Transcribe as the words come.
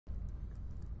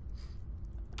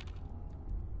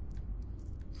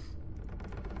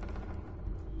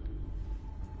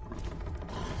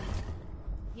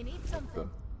something.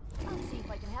 I'll see if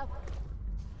I can help.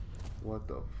 What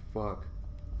the fuck?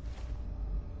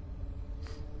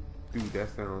 Dude, that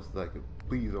sounds like a...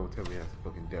 Please don't tell me that's a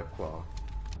fucking death claw.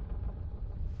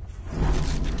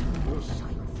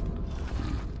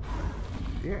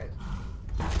 Yes.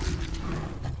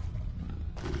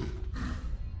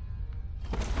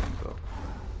 The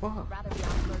fuck? Rather be on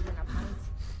bird than our pants.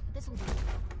 This will do.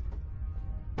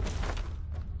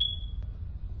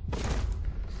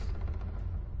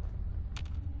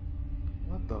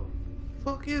 What the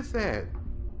fuck is that?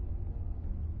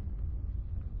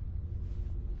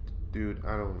 Dude,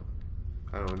 I don't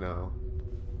know.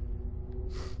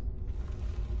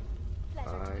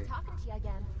 Pleasure to be talking to you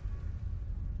again.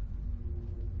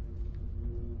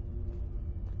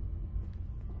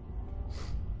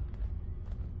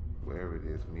 Wherever it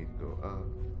is, we need to go up.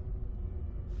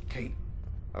 Cait,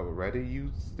 I would rather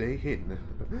you stay hidden.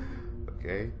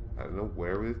 Okay? I don't know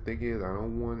wherever this thing is. I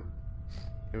don't want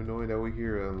him knowing that we're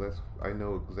here unless I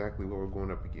know exactly what we're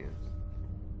going up against.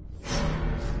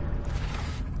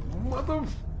 Mother...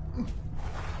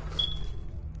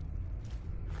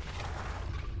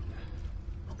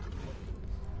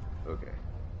 Okay.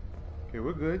 Okay,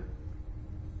 we're good.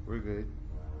 We're good.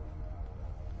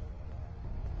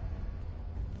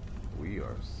 We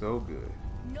are so good.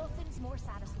 Nothing's more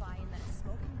satisfying than a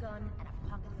smoking gun and a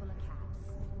pocket full of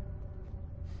caps.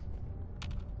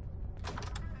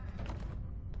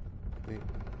 Think.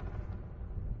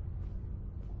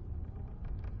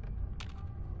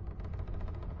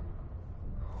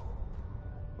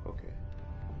 Okay.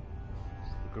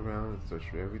 Just look around and search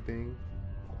for everything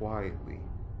quietly.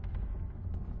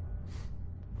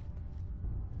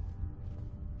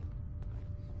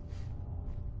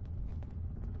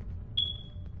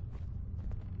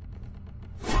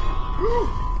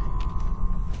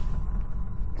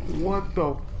 What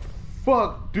the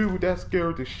fuck, dude? That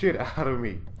scared the shit out of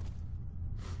me.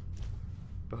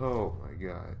 Oh my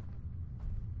god.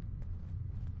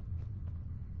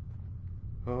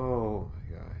 Oh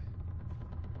my god.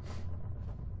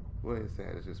 What is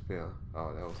that? It just fell.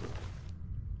 Oh, that was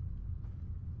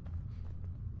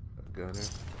a gunner.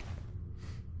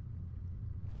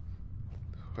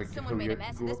 Like, someone made a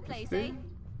mess of this place, eh?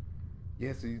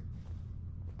 Yes,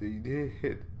 they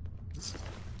did.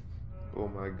 Oh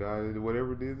my god,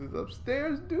 whatever it is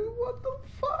upstairs, dude. What the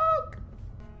fuck?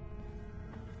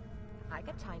 I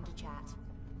got time to chat.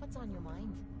 What's on your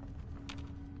mind?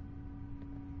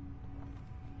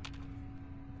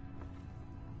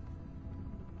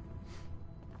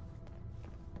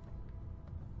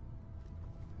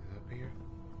 Is it up here?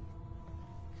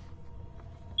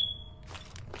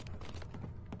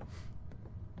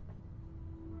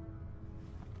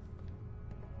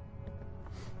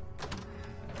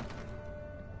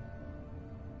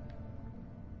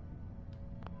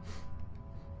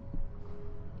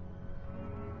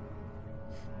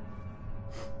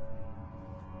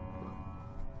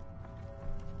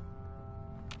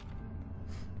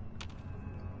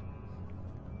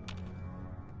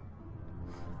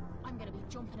 I'm gonna be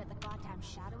jumping at the goddamn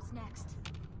shadows next.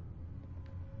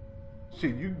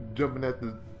 Shit, you jumping at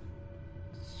the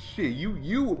shit,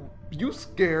 you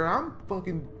scared. I'm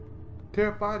fucking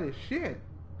terrified as shit.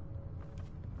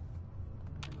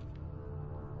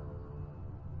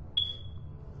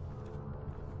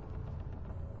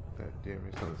 God damn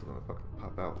it, something's gonna fucking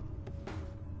pop out.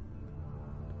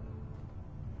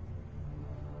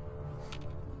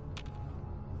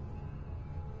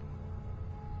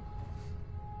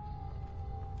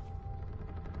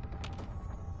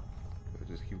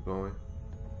 Just keep going.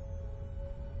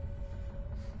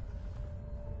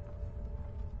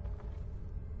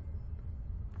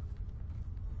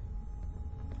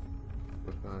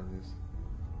 What's behind this?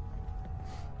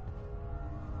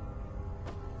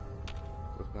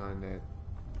 What's behind that?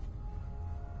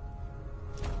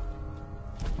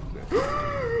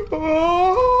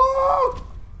 Oh!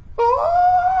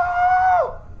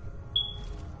 Oh!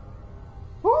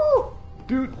 Oh!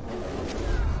 Dude.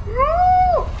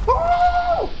 Oh!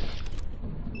 Oh!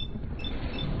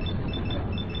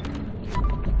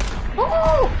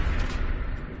 Oh!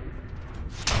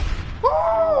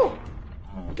 Oh!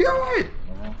 Kill it!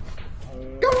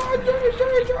 Go on, do it!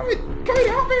 Cait,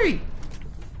 help me!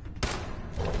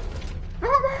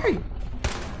 Help me!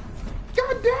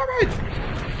 God damn it!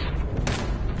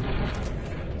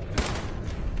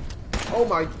 Oh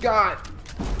my god!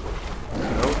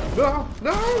 No,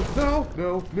 no, no,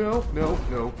 no, no, no,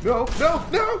 no, no, no,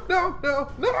 no, no, no,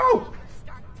 no!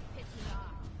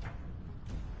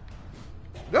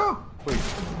 No! Wait,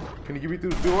 can you get me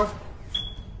through the door?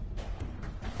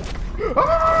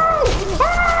 Oh!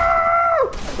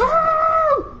 Oh!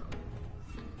 Oh!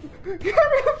 Get me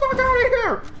the fuck out of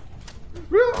here!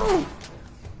 Reload!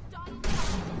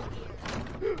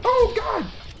 Oh god!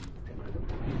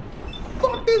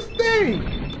 Fuck this thing!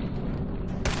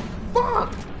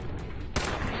 Fuck!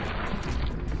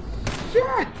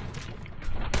 Shit!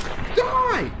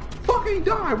 Die! Fucking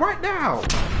die right now!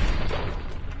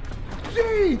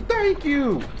 Gee, thank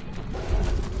you!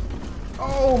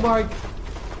 Oh my...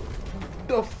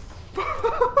 The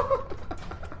fuck?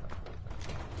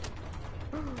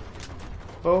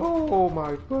 Oh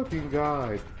my fucking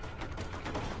god.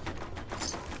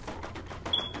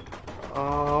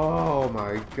 Oh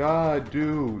my god,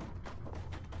 dude.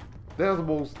 That's the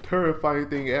most terrifying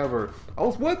thing ever. I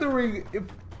was wondering if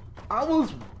I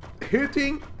was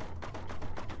hitting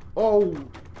or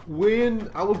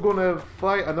when I was gonna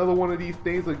fight another one of these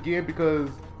things again, because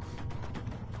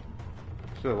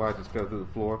sure, I just fell to the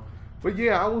floor. But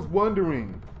yeah, I was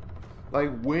wondering like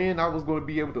when I was gonna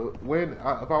be able to,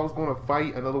 if I was gonna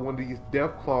fight another one of these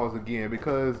death claws again,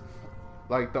 because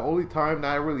like the only time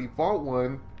that I really fought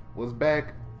one was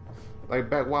back a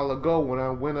while ago when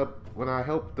I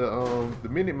helped the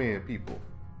Minuteman people.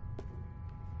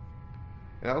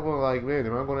 And I was going like, man,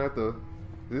 am I gonna have to,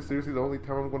 is this seriously the only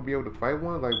time I'm gonna be able to fight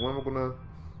one? Like, when am I gonna,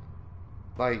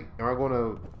 like, am I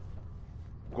gonna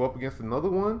go up against another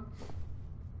one?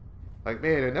 Like,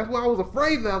 man, and that's what I was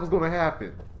afraid that was gonna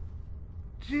happen.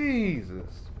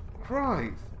 Jesus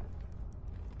Christ.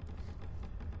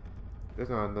 There's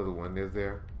not another one, is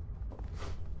there?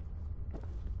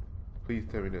 Please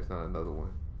tell me there's not another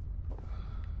one.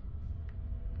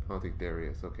 I don't think there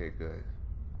is. Okay, good.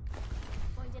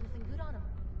 Find anything good on him?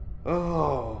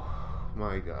 Oh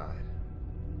my god.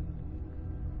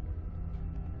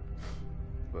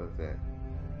 What is that?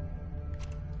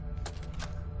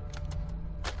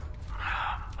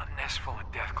 A nest full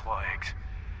of deathclaw eggs.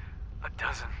 A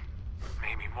dozen,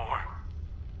 maybe more.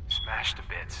 Smashed to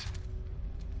bits.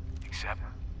 Except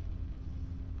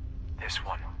this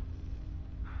one.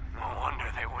 No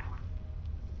wonder they wouldn't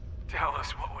tell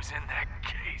us what was in that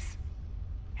case.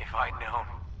 If I'd known,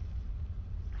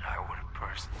 I would have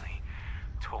personally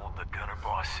told the gunner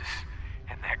bosses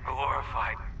and that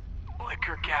glorified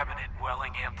liquor cabinet in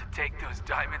Wellingham to take those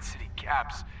Diamond City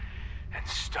caps and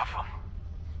stuff them.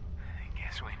 I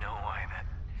guess we know why that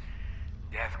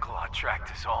Deathclaw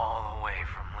tracked us all the way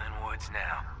from Lynn Woods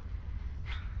now.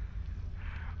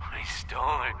 We stole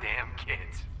her damn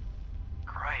kids.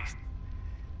 Christ.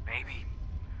 Maybe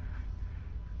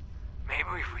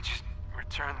if we just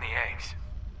return the eggs.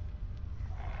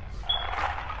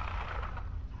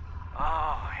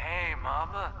 Oh, hey,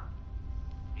 Mama.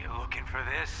 You looking for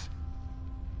this?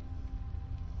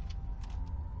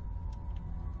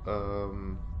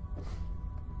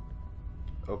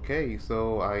 Okay,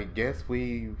 so I guess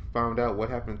we found out what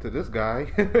happened to this guy.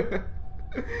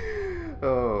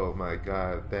 Oh my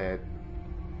god, that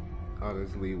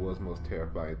honestly was the most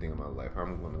terrifying thing in my life.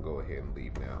 I'm gonna go ahead and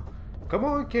leave now. Come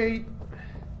on, Kate.